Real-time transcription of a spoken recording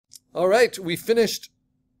All right, we finished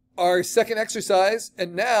our second exercise,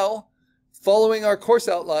 and now, following our course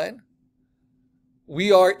outline, we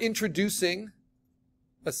are introducing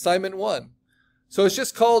assignment 1. So it's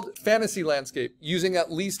just called Fantasy Landscape, using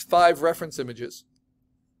at least 5 reference images.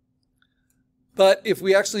 But if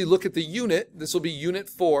we actually look at the unit, this will be Unit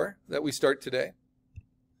 4 that we start today.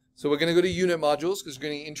 So we're going to go to Unit Modules because we're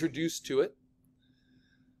going to get introduced to it.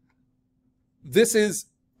 This is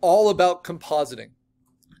all about compositing.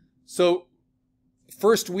 So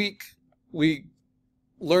first week, we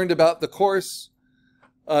learned about the course.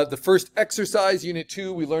 The first exercise, Unit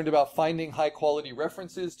 2, we learned about finding high-quality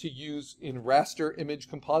references to use in raster image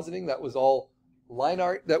compositing. That was all line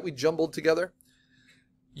art that we jumbled together.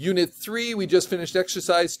 Unit 3, we just finished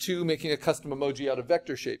exercise 2, making a custom emoji out of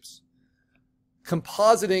vector shapes.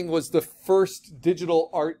 Compositing was the first digital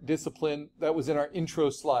art discipline that was in our intro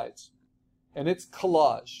slides. And it's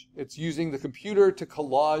collage. It's using the computer to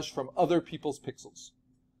collage from other people's pixels.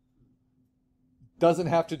 Doesn't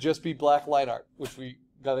have to just be black line art, which we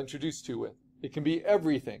got introduced to with. It can be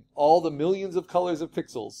everything. All the millions of colors of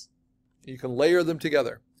pixels. You can layer them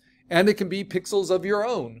together. And it can be pixels of your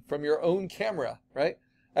own, from your own camera, right?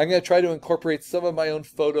 I'm going to try to incorporate some of my own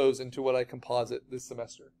photos into what I composite this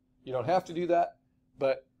semester. You don't have to do that,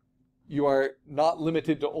 but you are not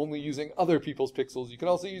limited to only using other people's pixels. You can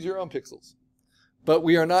also use your own pixels. But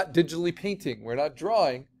we are not digitally painting. We're not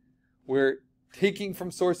drawing. We're taking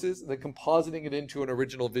from sources and then compositing it into an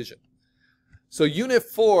original vision. So Unit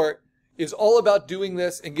 4 is all about doing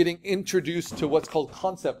this and getting introduced to what's called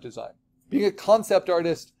concept design. Being a concept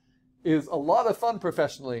artist is a lot of fun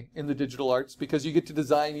professionally in the digital arts because you get to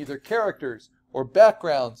design either characters or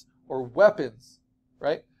backgrounds or weapons,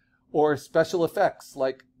 right? Or special effects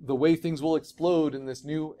like the way things will explode in this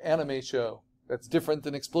new anime show that's different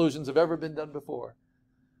than explosions have ever been done before.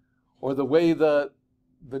 Or the way the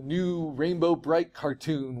new Rainbow Bright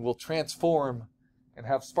cartoon will transform and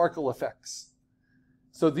have sparkle effects.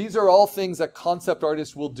 So these are all things that concept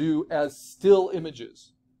artists will do as still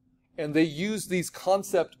images. And they use these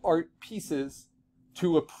concept art pieces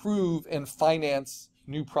to approve and finance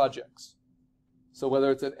new projects. So whether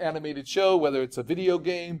it's an animated show, whether it's a video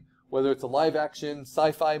game, whether it's a live action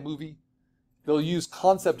sci-fi movie, they'll use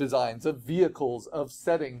concept designs of vehicles, of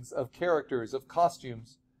settings, of characters, of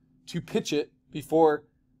costumes to pitch it before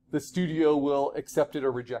the studio will accept it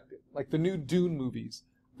or reject it. Like the new Dune movies.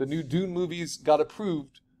 The new Dune movies got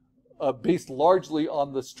approved based largely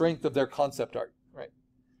on the strength of their concept art, right?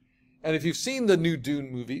 And if you've seen the new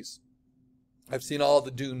Dune movies, I've seen all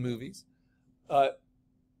the Dune movies,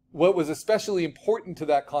 what was especially important to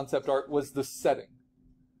that concept art was the setting.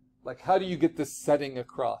 Like, how do you get this setting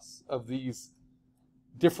across of these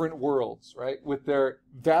different worlds, right? With their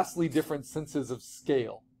vastly different senses of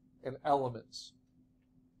scale and elements.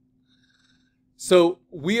 So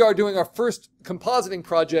we are doing our first compositing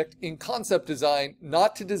project in concept design,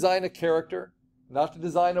 not to design a character, not to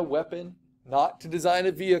design a weapon, not to design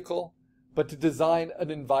a vehicle, but to design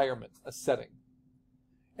an environment, a setting.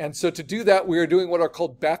 And so to do that, we are doing what are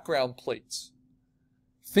called background plates.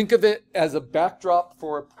 Think of it as a backdrop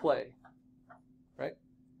for a play, right?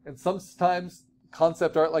 And sometimes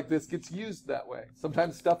concept art like this gets used that way.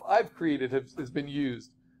 Sometimes stuff I've created has been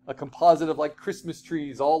used. A composite of like Christmas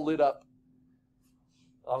trees all lit up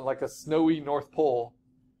on like a snowy North Pole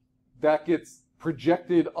that gets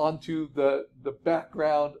projected onto the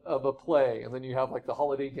background of a play, and then you have like the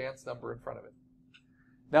holiday dance number in front of it.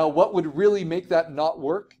 Now, what would really make that not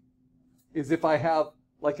work is if I have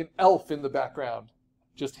like an elf in the background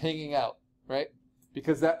just hanging out, right?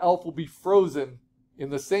 Because that elf will be frozen in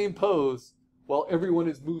the same pose while everyone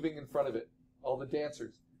is moving in front of it, all the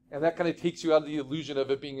dancers. And that kind of takes you out of the illusion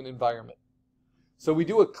of it being an environment. So we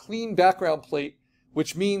do a clean background plate,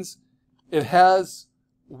 which means it has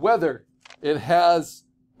weather, it has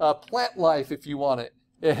plant life if you want it,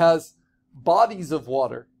 it has bodies of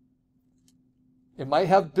water, it might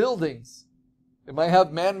have buildings, it might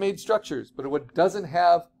have man-made structures, but what doesn't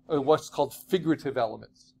have are what's called figurative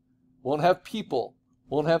elements. Won't have people,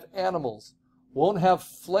 won't have animals, won't have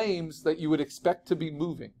flames that you would expect to be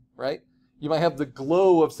moving, right? You might have the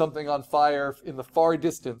glow of something on fire in the far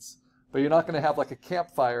distance, but you're not going to have like a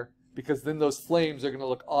campfire, because then those flames are going to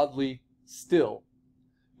look oddly still.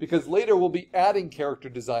 Because later we'll be adding character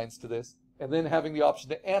designs to this and then having the option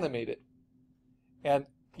to animate it. And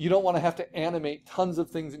you don't want to have to animate tons of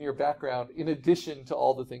things in your background in addition to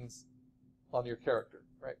all the things on your character,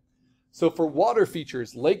 right? So for water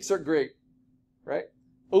features, lakes are great, right?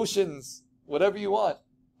 Oceans, whatever you want,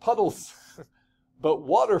 puddles, but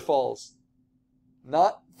waterfalls,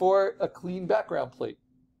 not for a clean background plate.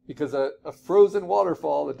 because a frozen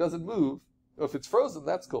waterfall that doesn't move, if it's frozen,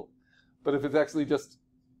 that's cool. But if it's actually just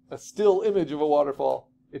a still image of a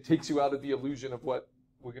waterfall, it takes you out of the illusion of what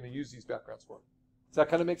we're going to use these backgrounds for. Does that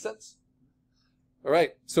kind of make sense? All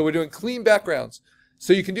right, so we're doing clean backgrounds.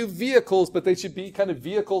 So you can do vehicles, but they should be kind of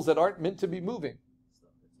vehicles that aren't meant to be moving.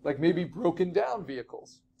 Like maybe broken down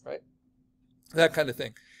vehicles, right? That kind of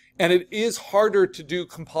thing. And it is harder to do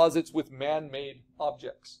composites with man-made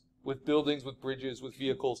objects, with buildings, with bridges, with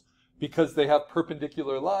vehicles, because they have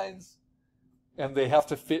perpendicular lines and they have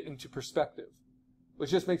to fit into perspective,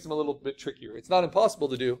 which just makes them a little bit trickier. It's not impossible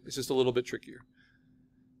to do, it's just a little bit trickier.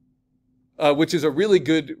 Which is a really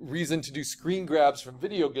good reason to do screen grabs from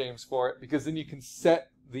video games for it, because then you can set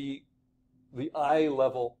the eye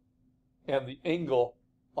level and the angle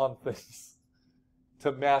on things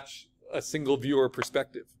to match a single viewer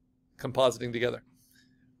perspective, compositing together.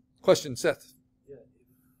 Question, Seth? Yeah,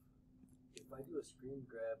 if I do a screen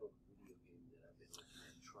grab of a video game that I've been looking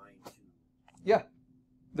at trying to... Yeah,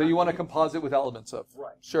 that you want to composite with elements of.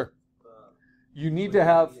 Right. Sure. You need to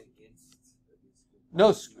have...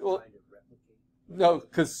 No, well, no,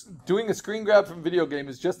 because doing a screen grab from a video game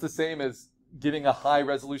is just the same as getting a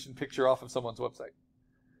high-resolution picture off of someone's website.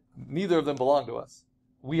 Neither of them belong to us.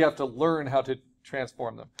 We have to learn how to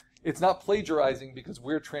transform them. It's not plagiarizing because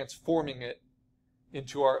we're transforming it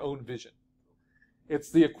into our own vision.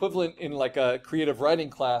 It's the equivalent in like a creative writing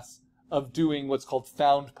class of doing what's called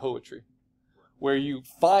found poetry, where you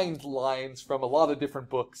find lines from a lot of different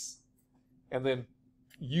books and then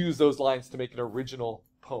use those lines to make an original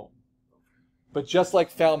poem. But just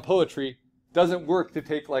like found poetry, doesn't work to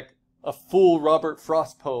take like a full Robert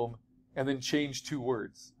Frost poem and then change 2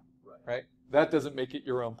 words, right? That doesn't make it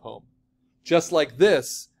your own poem. Just like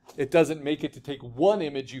this, it doesn't make it to take one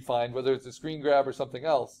image you find, whether it's a screen grab or something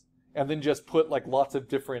else, and then just put like lots of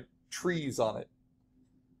different trees on it.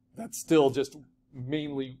 That's still just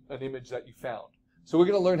mainly an image that you found. So we're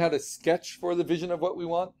going to learn how to sketch for the vision of what we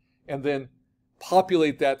want, and then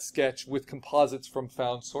populate that sketch with composites from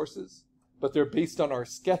found sources. But they're based on our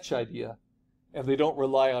sketch idea, and they don't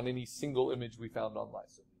rely on any single image we found online.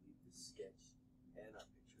 So we need the sketch and our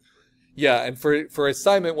picture. Yeah, and for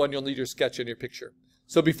assignment 1, you'll need your sketch and your picture.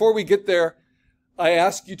 So before we get there, I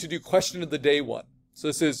ask you to do question of the day 1. So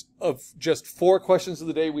this is of just 4 questions of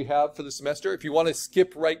the day we have for the semester. If you want to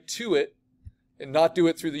skip right to it and not do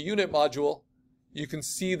it through the unit module, you can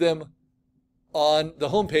see them on the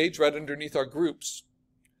homepage right underneath our groups.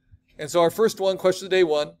 And so our first one, question of the day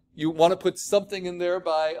 1, you want to put something in there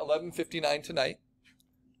by 11:59 tonight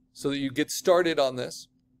so that you get started on this.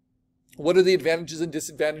 What are the advantages and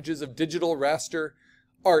disadvantages of digital raster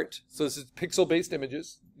art? So this is pixel-based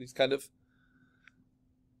images, these kind of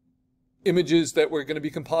images that we're going to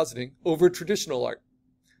be compositing over traditional art.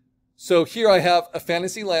 So here I have a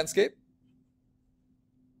fantasy landscape.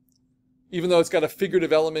 Even though it's got a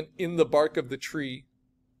figurative element in the bark of the tree,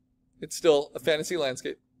 it's still a fantasy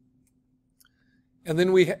landscape. And then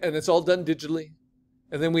and it's all done digitally.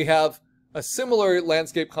 And then we have a similar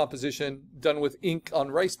landscape composition done with ink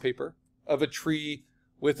on rice paper of a tree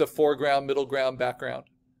with a foreground, middle ground, background.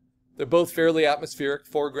 They're both fairly atmospheric,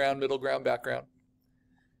 foreground, middle ground, background.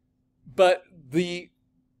 But the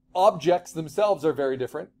objects themselves are very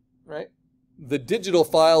different, right? The digital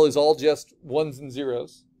file is all just 1s and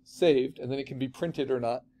 0s saved, and then it can be printed or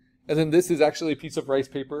not. And then this is actually a piece of rice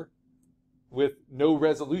paper with no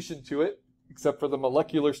resolution to it, except for the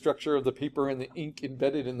molecular structure of the paper and the ink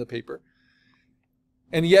embedded in the paper.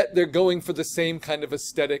 And yet they're going for the same kind of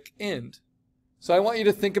aesthetic end. So I want you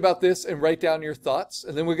to think about this and write down your thoughts,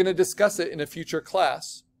 and then we're going to discuss it in a future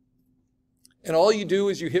class. And all you do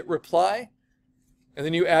is you hit reply, and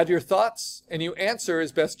then you add your thoughts, and you answer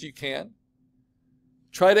as best you can.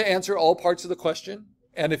 Try to answer all parts of the question,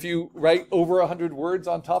 and if you write over 100 words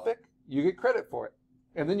on topic, you get credit for it.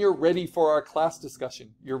 And then you're ready for our class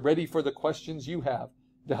discussion. You're ready for the questions you have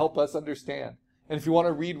to help us understand. And if you want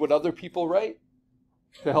to read what other people write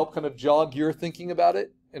to help kind of jog your thinking about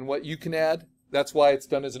it and what you can add, that's why it's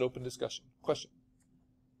done as an open discussion. Question?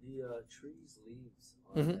 The trees, leaves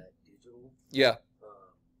on that digital, yeah.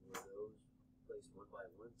 Were those placed 1 by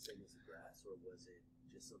 1, same as the grass, or was it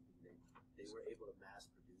just something that they were able to mass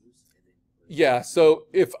produce? And then Yeah, so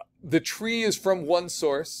if the tree is from one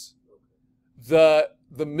source, the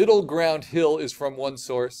middle ground hill is from one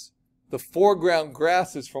source, the foreground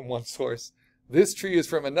grass is from one source, this tree is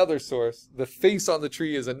from another source, the face on the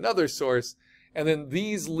tree is another source, and then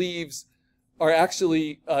these leaves are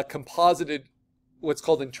actually composited, what's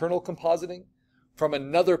called internal compositing, from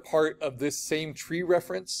another part of this same tree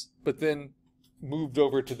reference, but then moved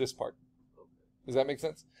over to this part. Does that make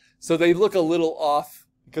sense? So they look a little off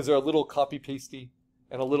because they're a little copy-pasty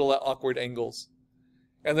and a little at awkward angles.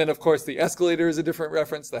 And then, of course, the escalator is a different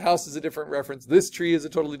reference. The house is a different reference. This tree is a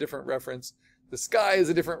totally different reference. The sky is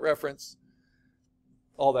a different reference.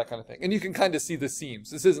 All that kind of thing. And you can kind of see the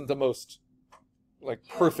seams. This isn't the most, like,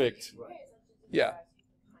 perfect. Yeah.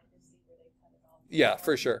 Yeah,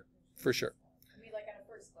 for sure. For sure. I mean, like at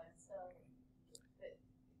a first glance, so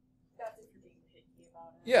that's if you're being picky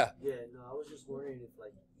about it. Yeah. Yeah, no, I was just wondering if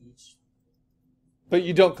like each. But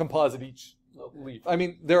you don't composite each leaf. I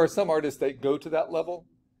mean, there are some artists that go to that level,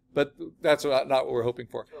 but that's not what we're hoping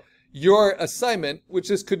for. Okay. Your assignment, which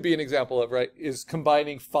this could be an example of, right, is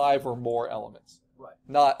combining 5 or more elements, Right.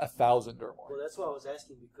 not 1,000 or more. Well, that's why I was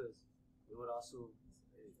asking, because it would also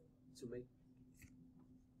to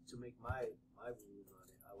make my rules on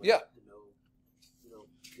it. I would Yeah. have to know,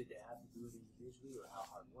 did they have to do it individually, or how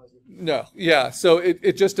hard was it? No, yeah. So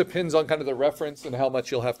it just depends on kind of the reference and how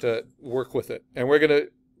much you'll have to work with it. And we're going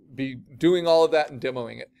to be doing all of that and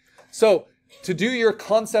demoing it. So to do your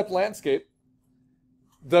concept landscape,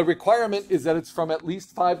 the requirement is that it's from at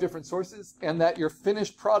least 5 different sources and that your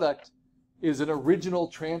finished product is an original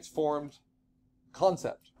transformed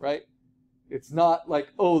concept, right? It's not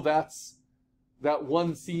like, oh, that's that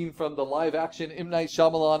one scene from the live action M. Night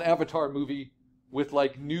Shyamalan Avatar movie with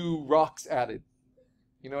like new rocks added.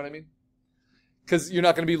 You know what I mean? Because you're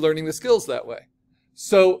not going to be learning the skills that way.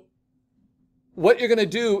 So what you're going to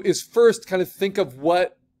do is first kind of think of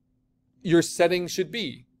what your setting should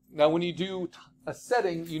be. Now, when you do a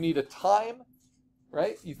setting, you need a time,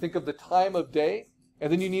 right? You think of the time of day,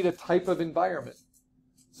 and then you need a type of environment.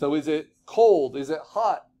 So is it cold? Is it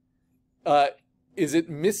hot? Is it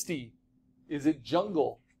misty? Is it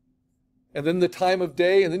jungle? And then the time of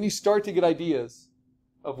day, and then you start to get ideas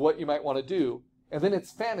of what you might want to do. And then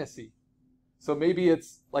it's fantasy. So maybe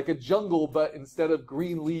it's like a jungle, but instead of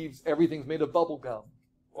green leaves, everything's made of bubble gum.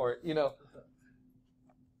 Or,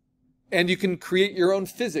 and you can create your own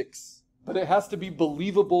physics, but it has to be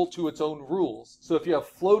believable to its own rules. So if you have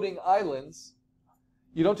floating islands,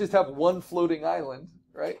 you don't just have one floating island,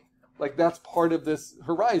 right? Like that's part of this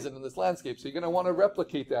horizon in this landscape. So you're going to want to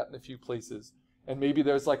replicate that in a few places. And maybe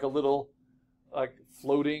there's like a little like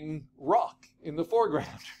floating rock in the foreground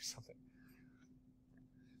or something.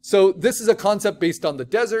 So this is a concept based on the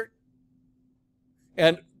desert.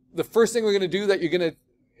 And the first thing we're going to do that you're going to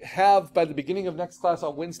have by the beginning of next class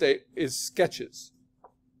on Wednesday is sketches.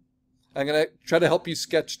 I'm going to try to help you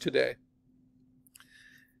sketch today,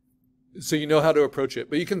 so you know how to approach it.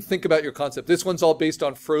 But you can think about your concept. This one's all based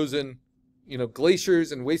on frozen,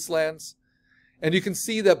 glaciers and wastelands. And you can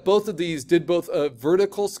see that both of these did both a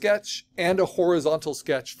vertical sketch and a horizontal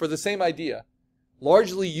sketch for the same idea,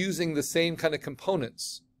 largely using the same kind of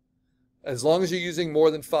components, as long as you're using more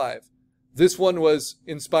than 5. This one was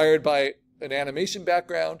inspired by an animation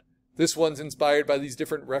background. This one's inspired by these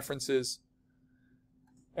different references.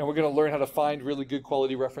 And we're going to learn how to find really good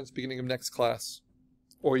quality reference beginning of next class.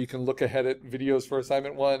 Or you can look ahead at videos for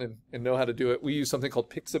assignment 1 and know how to do it. We use something called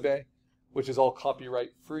Pixabay, which is all copyright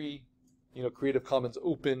free, Creative Commons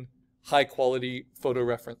open, high quality photo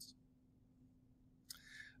reference.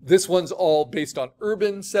 This one's all based on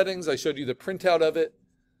urban settings. I showed you the printout of it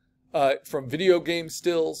from video game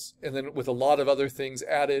stills, and then with a lot of other things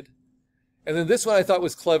added. And then this one I thought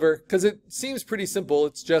was clever because it seems pretty simple.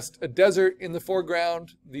 It's just a desert in the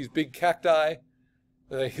foreground, these big cacti,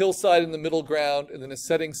 a hillside in the middle ground, and then a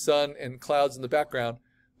setting sun and clouds in the background.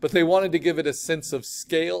 But they wanted to give it a sense of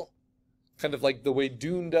scale, kind of like the way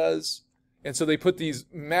Dune does. And so they put these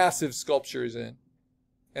massive sculptures in.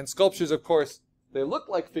 And sculptures, of course, they look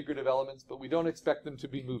like figurative elements, but we don't expect them to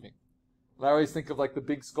be moving. And I always think of like the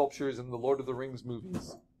big sculptures in the Lord of the Rings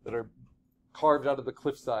movies that are carved out of the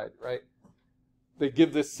cliffside, right? They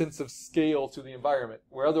give this sense of scale to the environment,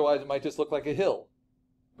 where otherwise it might just look like a hill.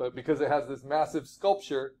 But because it has this massive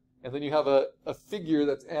sculpture, and then you have a figure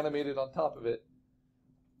that's animated on top of it,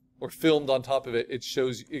 or filmed on top of it,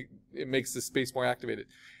 it makes the space more activated.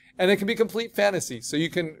 And it can be complete fantasy. So you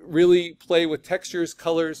can really play with textures,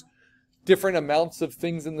 colors, different amounts of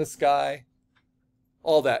things in the sky,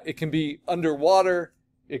 all that. It can be underwater.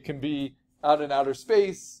 It can be out in outer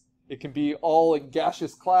space. It can be all in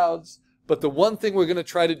gaseous clouds. But the one thing we're going to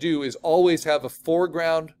try to do is always have a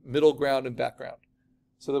foreground, middle ground, and background,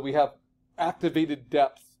 so that we have activated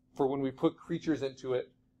depth for when we put creatures into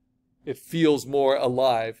it. It feels more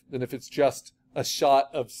alive than if it's just a shot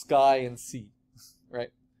of sky and sea, right?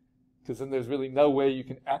 Because then there's really no way you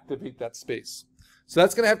can activate that space. So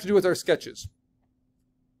that's going to have to do with our sketches.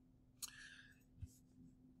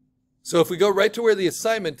 So if we go right to where the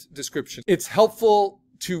assignment description, it's helpful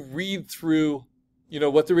to read through,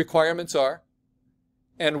 what the requirements are,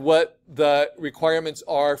 and what the requirements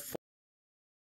are